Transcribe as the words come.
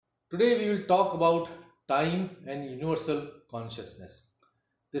Today we will talk about time and universal consciousness.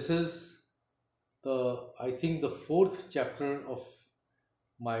 This is the fourth chapter of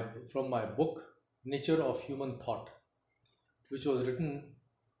my from my book Nature of Human Thought, which was written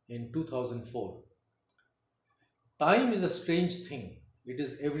in 2004. Time is a strange thing. It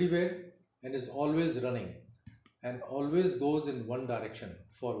is everywhere and is always running and always goes in one direction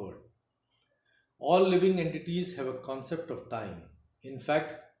forward. All living entities have a concept of time. In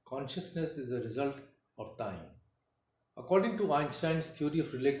fact, consciousness is a result of time. According to Einstein's theory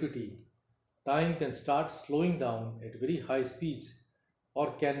of relativity, time can start slowing down at very high speeds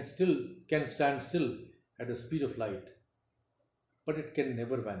or can stand still at the speed of light, but it can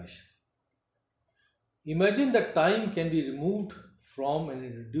never vanish. Imagine that time can be removed from and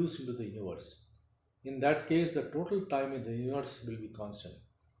introduced into the universe. In that case, the total time in the universe will be constant.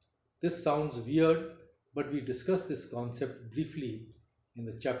 This sounds weird, but we discussed this concept briefly in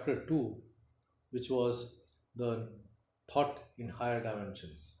the chapter 2, which was the thought in higher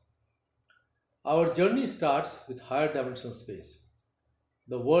dimensions. Our journey starts with higher dimensional space.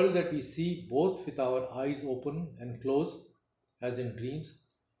 The world that we see both with our eyes open and closed, as in dreams,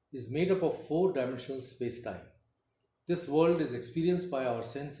 is made up of four-dimensional space-time. This world is experienced by our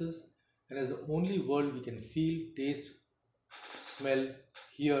senses and is the only world we can feel, taste, smell,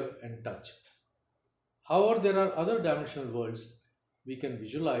 hear, and touch. However, there are other dimensional worlds we can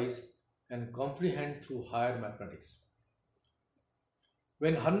visualize and comprehend through higher mathematics.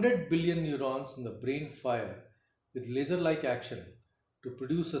 When 100 billion neurons in the brain fire with laser-like action to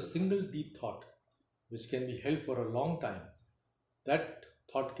produce a single deep thought, which can be held for a long time, that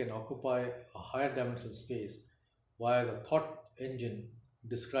thought can occupy a higher dimensional space via the thought engine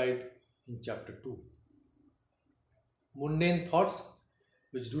described in chapter 2. Mundane thoughts,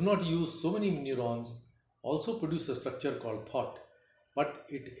 which do not use so many neurons, also produce a structure called thought, but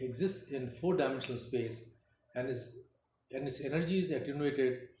it exists in four-dimensional space and its energy is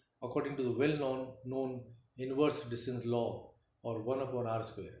attenuated according to the well-known inverse distance law, or 1 upon r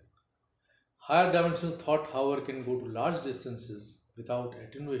square. Higher dimensional thought, however, can go to large distances without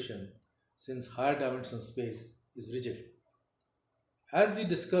attenuation, since higher dimensional space is rigid. As we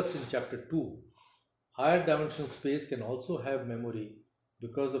discussed in chapter 2, higher dimensional space can also have memory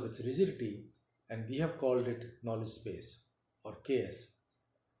because of its rigidity, and we have called it knowledge space, or KS.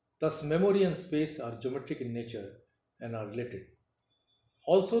 Thus, memory and space are geometric in nature and are related.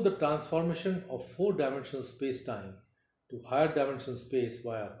 Also, the transformation of four-dimensional space-time to higher dimensional space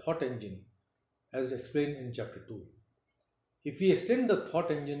via thought engine, as explained in chapter 2. If we extend the thought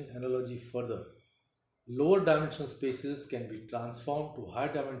engine analogy further, lower dimensional spaces can be transformed to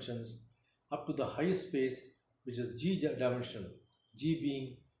higher dimensions up to the highest space, which is G dimensional, G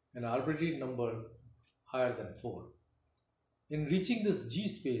being an arbitrary number higher than 4. In reaching this G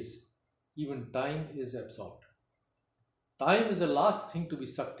space, even time is absorbed. Time is the last thing to be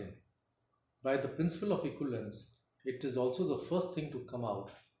sucked in. By the principle of equivalence, it is also the first thing to come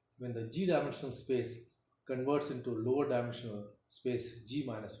out when the G dimensional space converts into lower dimensional space G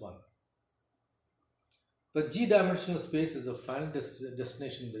minus 1. The G dimensional space is the final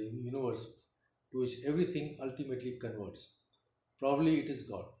destination in the universe to which everything ultimately converts. Probably it is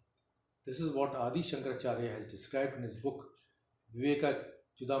God. This is what Adi Shankaracharya has described in his book Viveka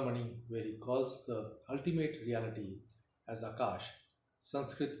Chudamani, where he calls the ultimate reality as Akash,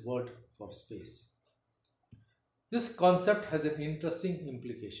 Sanskrit word for space. This concept has an interesting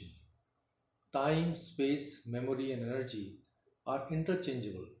implication. Time, space, memory, and energy are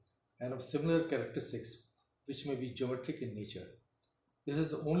interchangeable and of similar characteristics, which may be geometric in nature. This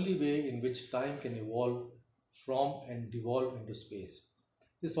is the only way in which time can evolve from and devolve into space.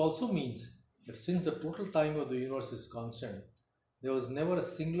 This also means that since the total time of the universe is constant, there was never a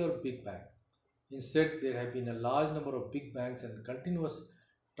singular Big Bang. Instead, there have been a large number of Big Bangs and continuous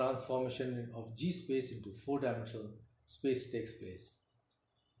transformation of G space into four-dimensional space takes place.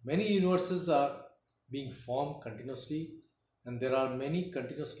 Many universes are being formed continuously, and there are many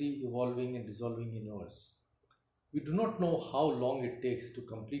continuously evolving and dissolving universes. We do not know how long it takes to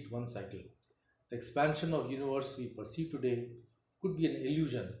complete one cycle. The expansion of universe we perceive today could be an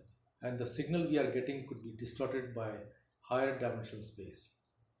illusion, and the signal we are getting could be distorted by higher dimensional space.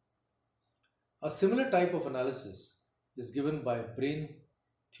 A similar type of analysis is given by brain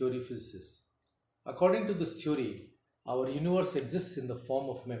theory physicists. According to this theory, our universe exists in the form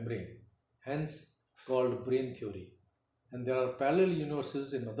of membrane, hence called brain theory, and there are parallel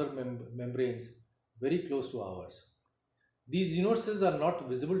universes in other membranes very close to ours. These universes are not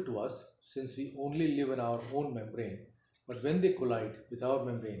visible to us since we only live in our own membrane, but when they collide with our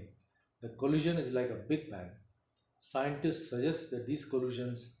membrane, the collision is like a Big Bang. Scientists suggest that these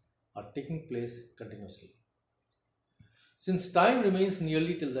collisions are taking place continuously. Since time remains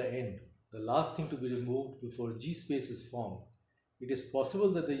nearly till the end, the last thing to be removed before G space is formed, it is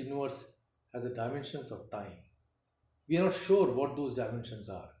possible that the universe has the dimensions of time. We are not sure what those dimensions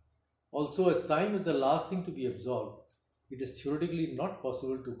are. Also, as time is the last thing to be absorbed, it is theoretically not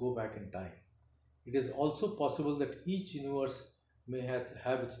possible to go back in time. It is also possible that each universe may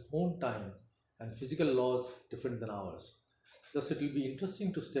have its own time and physical laws different than ours. Thus, it will be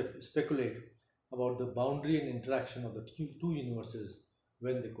interesting to speculate about the boundary and interaction of the two universes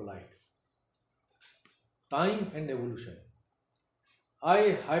when they collide. Time and evolution.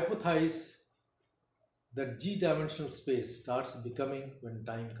 I hypothesize that G dimensional space starts becoming when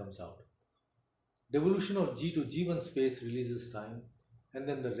time comes out. Devolution of G to G1 space releases time, and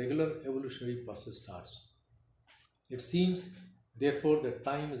then the regular evolutionary process starts. It seems, therefore, that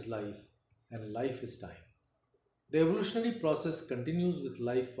time is life and life is time. The evolutionary process continues with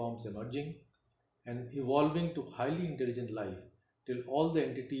life forms emerging and evolving to highly intelligent life till all the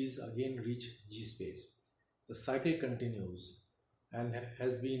entities again reach G space. The cycle continues and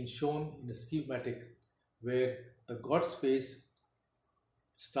has been shown in a schematic where the God space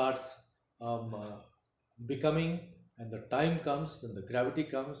starts becoming, and the time comes, then the gravity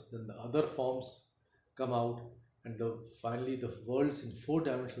comes, then the other forms come out, and finally the worlds in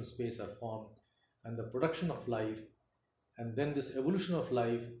four-dimensional space are formed, and the production of life, and then this evolution of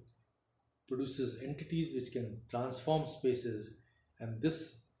life produces entities which can transform spaces, and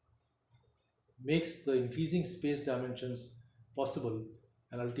this makes the increasing space dimensions possible,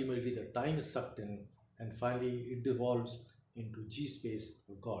 and ultimately the time is sucked in, and finally it devolves into G space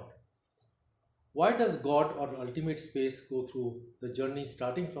or God. Why does God or ultimate space go through the journey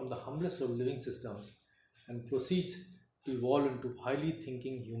starting from the humblest of living systems and proceeds to evolve into highly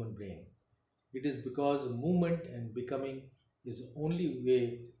thinking human brain? It is because movement and becoming is the only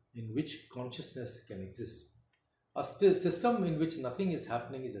way in which consciousness can exist. A system in which nothing is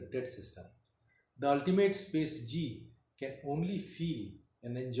happening is a dead system. The ultimate space G can only feel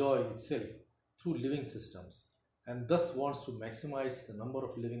and enjoy itself through living systems, and thus wants to maximize the number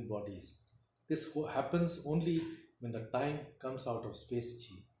of living bodies. This happens only when the time comes out of space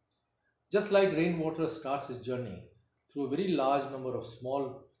G. Just like rainwater starts its journey through a very large number of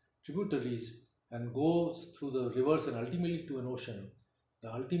small tributaries and goes through the rivers and ultimately to an ocean,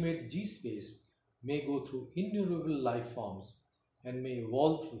 the ultimate G space may go through innumerable life forms and may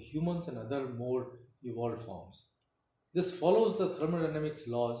evolve through humans and other more evolved forms. This follows the thermodynamics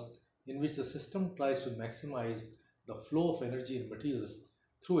laws in which the system tries to maximize the flow of energy and materials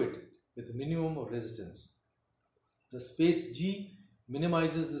through it with a minimum of resistance. The space G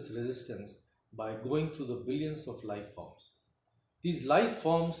minimizes this resistance by going through the billions of life forms. These life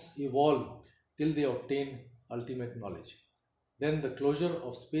forms evolve till they obtain ultimate knowledge. Then the closure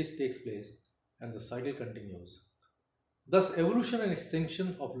of space takes place and the cycle continues. Thus, evolution and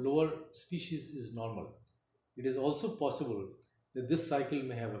extinction of lower species is normal. It is also possible that this cycle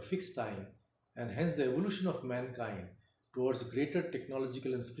may have a fixed time, and hence the evolution of mankind towards greater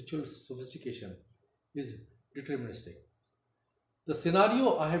technological and spiritual sophistication is deterministic. The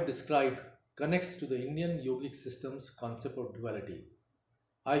scenario I have described connects to the Indian yogic system's concept of duality.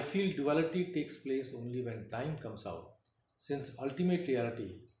 I feel duality takes place only when time comes out, since ultimate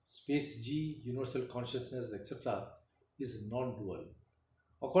reality, space G, universal consciousness, etc., is non-dual.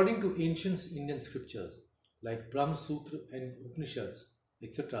 According to ancient Indian scriptures like Brahma Sutra and Upanishads,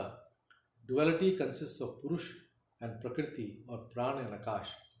 etc., duality consists of Purush and Prakriti or Prana and Akash,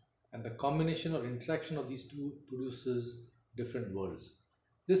 and the combination or interaction of these two produces different worlds.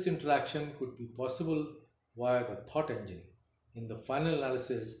 This interaction could be possible via the thought engine. In the final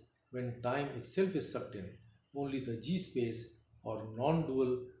analysis, when time itself is sucked in, only the G space or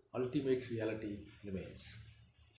non-dual ultimate reality remains.